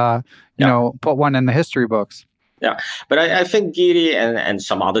 and, you know, put one in the history books. Yeah, but I think Giri and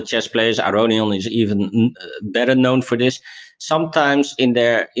some other chess players, Aronian is even better known for this. Sometimes in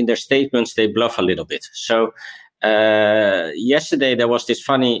their statements, they bluff a little bit. So yesterday there was this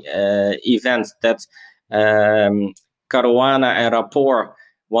funny event that Caruana and Rapport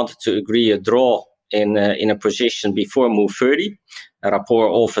wanted to agree a draw in a position before move 30. Rapport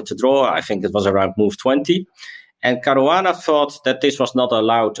offered to draw. I think it was around move 20. And Caruana thought that this was not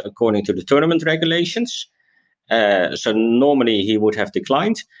allowed according to the tournament regulations. So normally he would have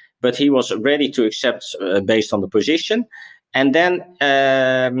declined, but he was ready to accept based on the position. And then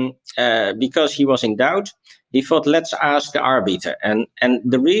because he was in doubt, he thought, let's ask the arbiter. And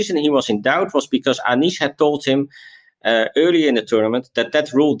the reason he was in doubt was because Anish had told him earlier in the tournament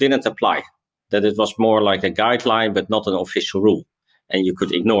that rule didn't apply, that it was more like a guideline, but not an official rule, and you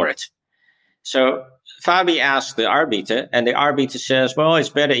could ignore it. So Fabi asked the arbiter, and the arbiter says, well, it's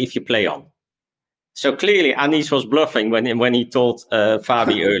better if you play on. So clearly, Anish was bluffing when he told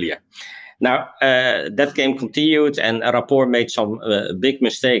Fabi earlier. Now, that game continued, and Rapport made some big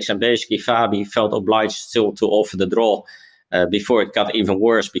mistakes, and basically Fabi felt obliged still to offer the draw before it got even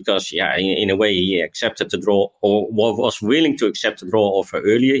worse, because, yeah, in a way, he accepted the draw, or was willing to accept the draw offer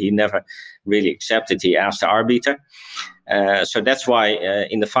earlier. He never really accepted. He asked the arbiter. So that's why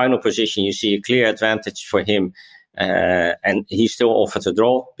in the final position, you see a clear advantage for him And he still offered a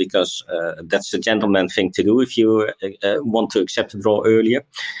draw because that's the gentleman thing to do if you want to accept a draw earlier.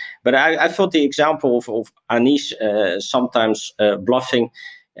 But I thought the example of Anish sometimes bluffing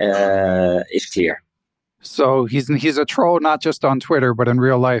is clear. So he's a troll not just on Twitter, but in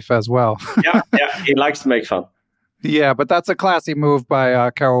real life as well. yeah, he likes to make fun. Yeah, but that's a classy move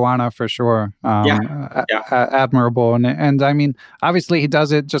by Caruana for sure. Admirable. And I mean, obviously he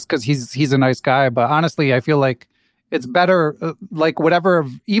does it just because he's a nice guy. But honestly, I feel like it's better, like whatever,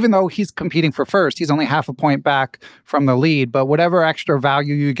 even though he's competing for first, he's only half a point back from the lead. But whatever extra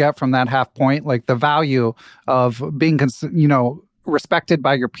value you get from that half point, like the value of being, respected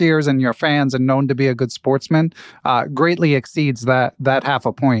by your peers and your fans and known to be a good sportsman, greatly exceeds that half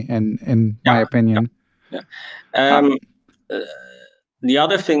a point, in my opinion. Yeah. The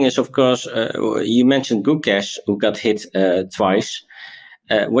other thing is, of course, you mentioned Gukesh, who got hit twice.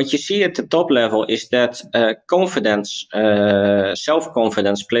 What you see at the top level is that confidence,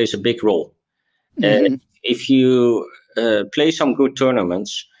 self-confidence plays a big role. If you play some good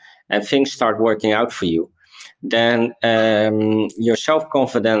tournaments and things start working out for you, then your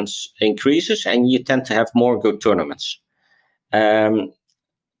self-confidence increases and you tend to have more good tournaments.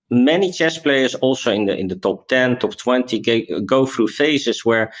 Many chess players also in the top 10, top 20 go through phases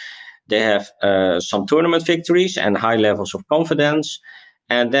where they have some tournament victories and high levels of confidence.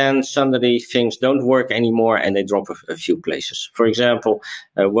 And then suddenly things don't work anymore and they drop a few places. For example,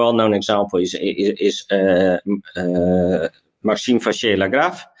 a well-known example is Maxime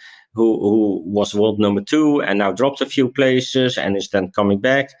Vachier-Lagrave, who was world number 2 and now dropped a few places and is then coming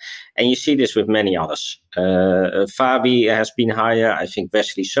back. And you see this with many others. Fabi has been higher. I think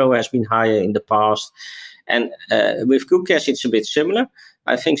Wesley So has been higher in the past. And with Gukesh, it's a bit similar.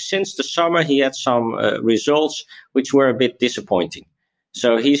 I think since the summer, he had some results which were a bit disappointing.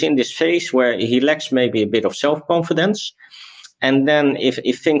 So he's in this phase where he lacks maybe a bit of self-confidence. And then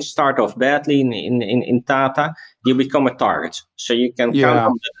if things start off badly in Tata, you become a target. So you can count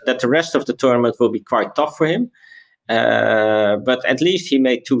on that the rest of the tournament will be quite tough for him. But at least he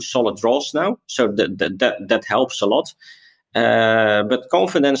made 2 solid draws now. So that helps a lot. But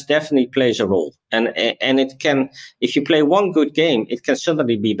confidence definitely plays a role. And it can, if you play one good game, it can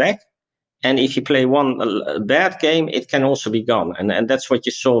suddenly be back. And if you play one bad game, it can also be gone. And that's what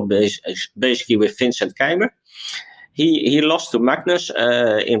you saw basically with Vincent Keimer. He lost to Magnus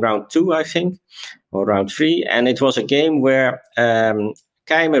in round 2, I think, or round 3. And it was a game where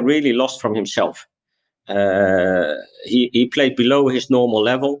Keimer really lost from himself. He played below his normal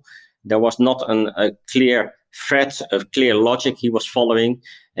level. There was not a clear thread, a clear logic he was following.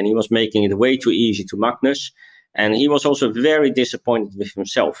 And he was making it way too easy to Magnus. And he was also very disappointed with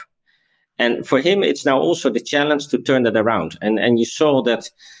himself. And for him, it's now also the challenge to turn that around. And you saw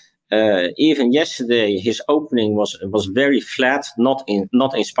that even yesterday, his opening was very flat, not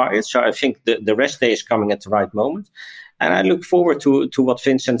inspired. So I think the rest day is coming at the right moment. And I look forward to what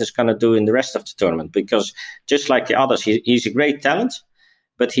Vincent is going to do in the rest of the tournament. Because just like the others, he's a great talent.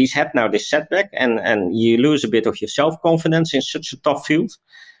 But he's had now this setback. And you lose a bit of your self-confidence in such a tough field.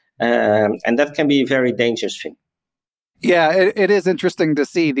 And that can be a very dangerous thing. Yeah, it is interesting to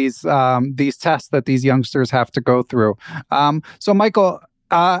see these tests that these youngsters have to go through. So, Michael,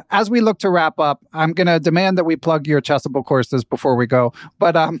 as we look to wrap up, I'm going to demand that we plug your Chessable courses before we go.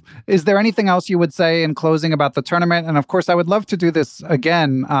 But is there anything else you would say in closing about the tournament? And of course, I would love to do this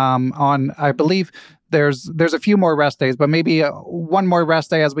again on, I believe, there's a few more rest days, but maybe one more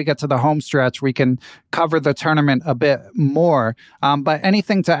rest day as we get to the home stretch. We can cover the tournament a bit more. But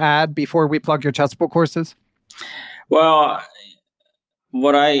anything to add before we plug your Chessable courses? Well,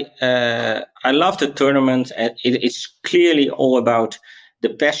 what I love the tournament. It's clearly all about the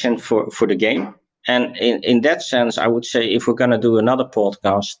passion for the game. And in that sense, I would say if we're going to do another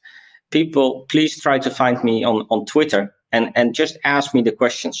podcast, people, please try to find me on Twitter and just ask me the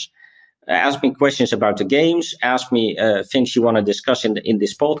questions. Ask me questions about the games. Ask me things you want to discuss in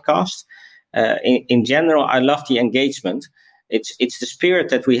this podcast. In general, I love the engagement. It's the spirit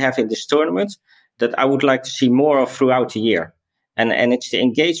that we have in this tournament that I would like to see more of throughout the year. And it's the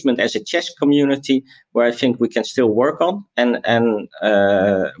engagement as a chess community where I think we can still work on. And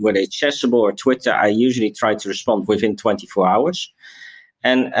whether it's Chessable or Twitter, I usually try to respond within 24 hours.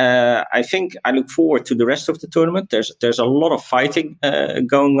 And I think I look forward to the rest of the tournament. There's a lot of fighting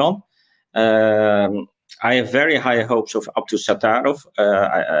going on. I have very high hopes of Abdusattorov.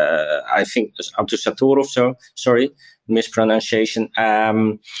 I think Abdusattorov, sorry, mispronunciation.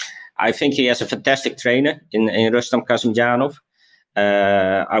 I think he has a fantastic trainer in Rustam Kasimdzhanov.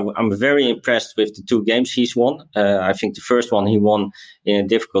 I'm very impressed with the 2 games he's won. I think the first one he won in a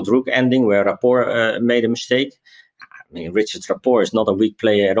difficult rook ending where Rapport made a mistake. mean, Richard Rapport is not a weak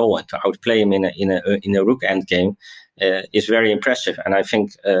player at all, and to outplay him in a rook endgame is very impressive. And I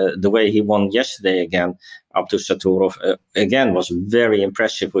think the way he won yesterday again, up to Saturov, again was very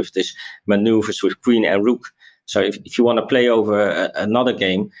impressive with these maneuvers with queen and rook. So if you want to play over another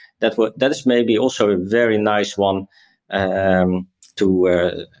game, that is maybe also a very nice one to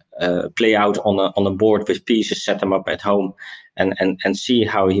play out on a board with pieces, set them up at home, and see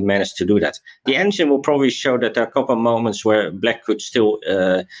how he managed to do that. The engine will probably show that there are a couple of moments where Black could still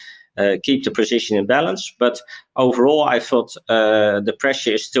keep the position in balance, but overall I thought the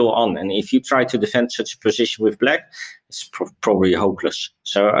pressure is still on, and if you try to defend such a position with Black, it's probably hopeless.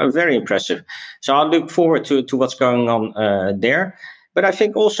 So very impressive. So I'll look forward to what's going on there. But I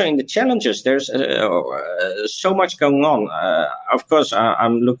think also in the challenges, there's so much going on. Of course,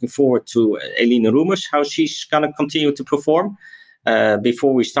 I'm looking forward to Eline Roemers, how she's going to continue to perform.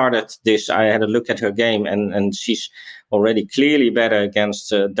 Before we started this, I had a look at her game, and she's already clearly better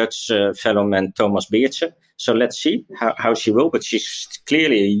against Dutch fellow man Thomas Beertse. So let's see how she will, but she's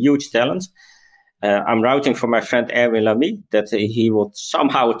clearly a huge talent. I'm rooting for my friend Erwin Lamy that he will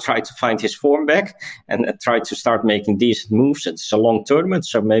somehow try to find his form back and try to start making decent moves. It's a long tournament,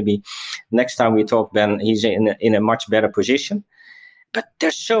 so maybe next time we talk, Ben, he's in a much better position. But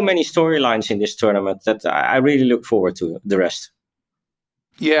there's so many storylines in this tournament that I really look forward to the rest.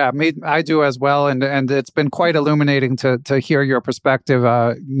 Yeah, I do as well, and it's been quite illuminating to hear your perspective.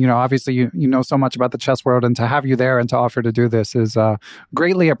 Obviously you know so much about the chess world, and to have you there and to offer to do this is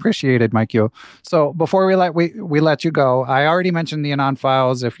greatly appreciated, Mike Yu. So before we let you go, I already mentioned the Anand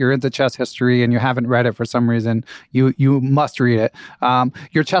Files. If you're into chess history and you haven't read it for some reason, you must read it.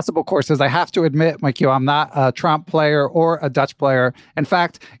 Your Chessable courses, I have to admit, Mike Yu, I'm not a Trump player or a Dutch player. In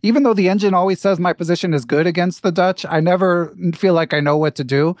fact, even though the engine always says my position is good against the Dutch, I never feel like I know what to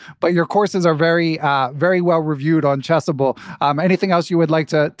do. But your courses are very, very well reviewed on Chessable. Anything else you would like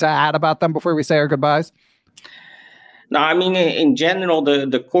to add about them before we say our goodbyes? No, I mean, in general,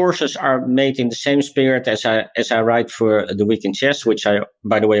 the courses are made in the same spirit as I write for The Week in Chess, which I,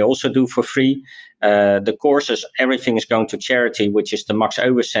 by the way, also do for free. The courses, everything is going to charity, which is the Max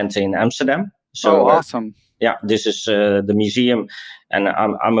Euwe Center in Amsterdam. So, awesome. Yeah, this is the museum, and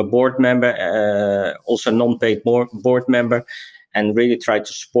I'm a board member, also non-paid board member, and really try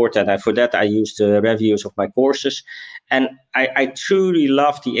to support that. And for that, I use the reviews of my courses. And I truly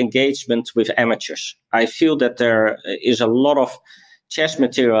love the engagement with amateurs. I feel that there is a lot of chess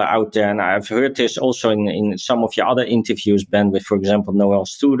material out there, and I've heard this also in some of your other interviews, Ben, with, for example, Noel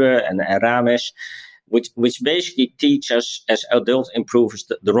Studer and Ramesh, which basically teach us as adult improvers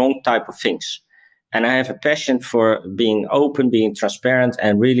the wrong type of things. And I have a passion for being open, being transparent,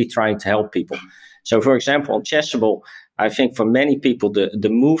 and really trying to help people. So, for example, on Chessable, I think for many people, the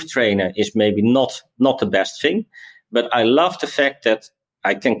move trainer is maybe not the best thing. But I love the fact that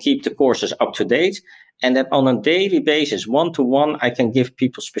I can keep the courses up to date, and that on a daily basis, one-to-one, I can give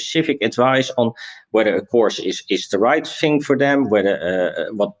people specific advice on whether a course is the right thing for them, whether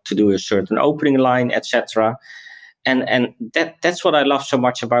what to do with a certain opening line, etc. And that's what I love so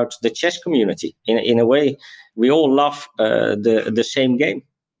much about the chess community. In a way, we all love the same game.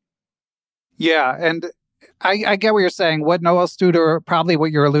 Yeah, and I get what you're saying. What Noel Studer, probably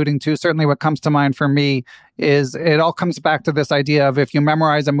what you're alluding to, certainly what comes to mind for me is it all comes back to this idea of if you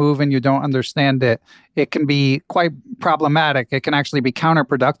memorize a move and you don't understand it, it can be quite problematic. It can actually be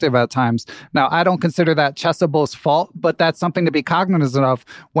counterproductive at times. Now, I don't consider that Chessable's fault, but that's something to be cognizant of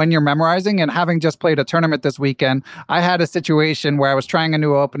when you're memorizing. And having just played a tournament this weekend, I had a situation where I was trying a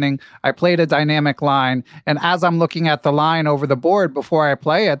new opening. I played a dynamic line. And as I'm looking at the line over the board before I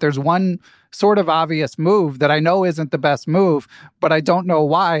play it, there's one sort of obvious move that I know isn't the best move, but I don't know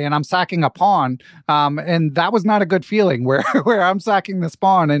why, and I'm sacking a pawn. And that was not a good feeling where I'm sacking this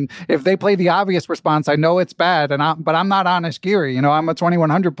pawn. And if they play the obvious response, I know it's bad, but I'm not Anish Giri. I'm a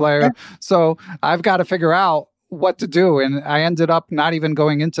 2100 player, so I've got to figure out what to do. And I ended up not even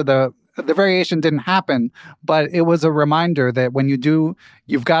going into the variation didn't happen, but it was a reminder that when you do,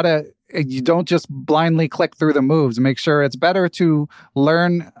 you don't just blindly click through the moves. Make sure it's better to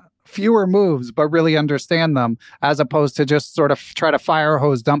learn fewer moves, but really understand them, as opposed to just sort of try to fire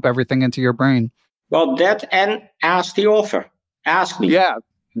hose dump everything into your brain. Well, that, and ask the author. Ask me. Yeah.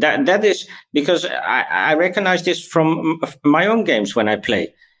 That is because I recognize this from my own games when I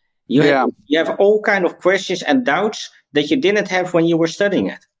play. You have all kind of questions and doubts that you didn't have when you were studying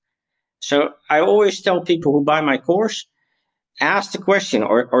it. So I always tell people who buy my course, ask the question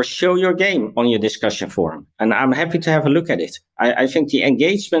or show your game on your discussion forum. And I'm happy to have a look at it. I think the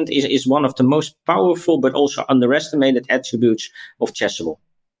engagement is one of the most powerful but also underestimated attributes of Chessable.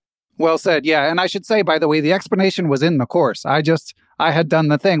 Well said. Yeah. And I should say, by the way, the explanation was in the course. I had done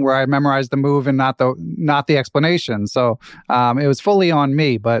the thing where I memorized the move and not the explanation. So it was fully on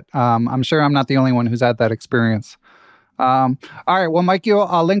me, but I'm sure I'm not the only one who's had that experience. All right. Well, Mikey,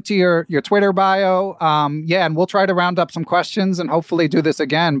 I'll link to your Twitter bio. And we'll try to round up some questions and hopefully do this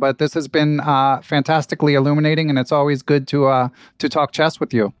again. But this has been fantastically illuminating, and it's always good to talk chess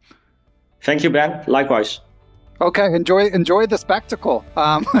with you. Thank you, Ben. Likewise. Okay. Enjoy the spectacle.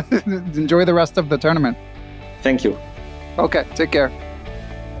 Enjoy the rest of the tournament. Thank you. Okay. Take care.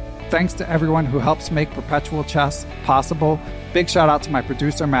 Thanks to everyone who helps make Perpetual Chess possible. Big shout out to my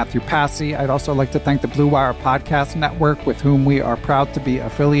producer, Matthew Passy. I'd also like to thank the Blue Wire Podcast Network, with whom we are proud to be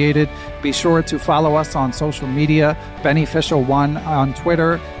affiliated. Be sure to follow us on social media, Beneficial1 on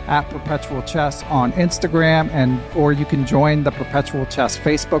Twitter, at Perpetual Chess on Instagram, or you can join the Perpetual Chess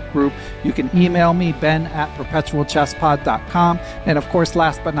Facebook group. You can email me, ben@perpetualchesspod.com. And of course,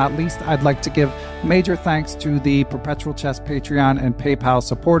 last but not least, I'd like to give major thanks to the Perpetual Chess Patreon and PayPal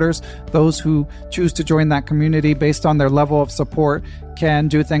supporters. Those who choose to join that community based on their level of support can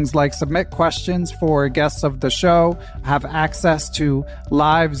do things like submit questions for guests of the show, have access to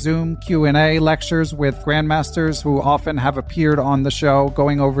live Zoom Q&A lectures with grandmasters who often have appeared on the show,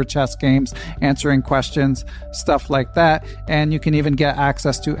 going over chess games, answering questions, stuff like that. And you can even get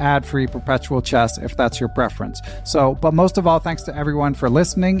access to ad-free Perpetual Chess if that's your preference. But most of all, thanks to everyone for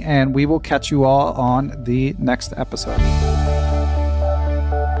listening, and we will catch you all on the next episode.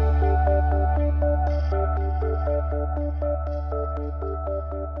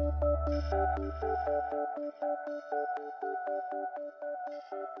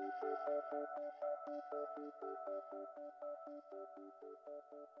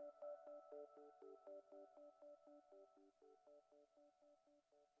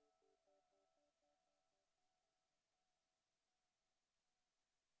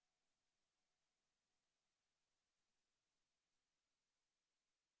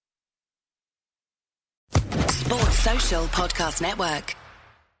 Sports Social Podcast Network.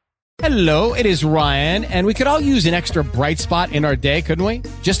 Hello, it is Ryan, and we could all use an extra bright spot in our day, couldn't we?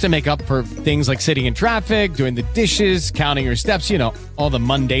 Just to make up for things like sitting in traffic, doing the dishes, counting your steps, all the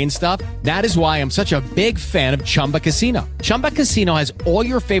mundane stuff. That is why I'm such a big fan of Chumba Casino. Chumba Casino has all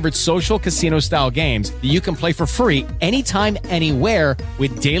your favorite social casino-style games that you can play for free anytime, anywhere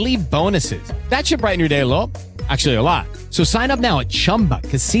with daily bonuses. That should brighten your day a little. Actually, a lot. So sign up now at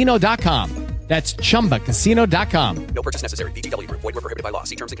ChumbaCasino.com. That's ChumbaCasino.com. No purchase necessary. VGW Group. Void where prohibited by law.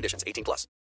 See terms and conditions. 18+.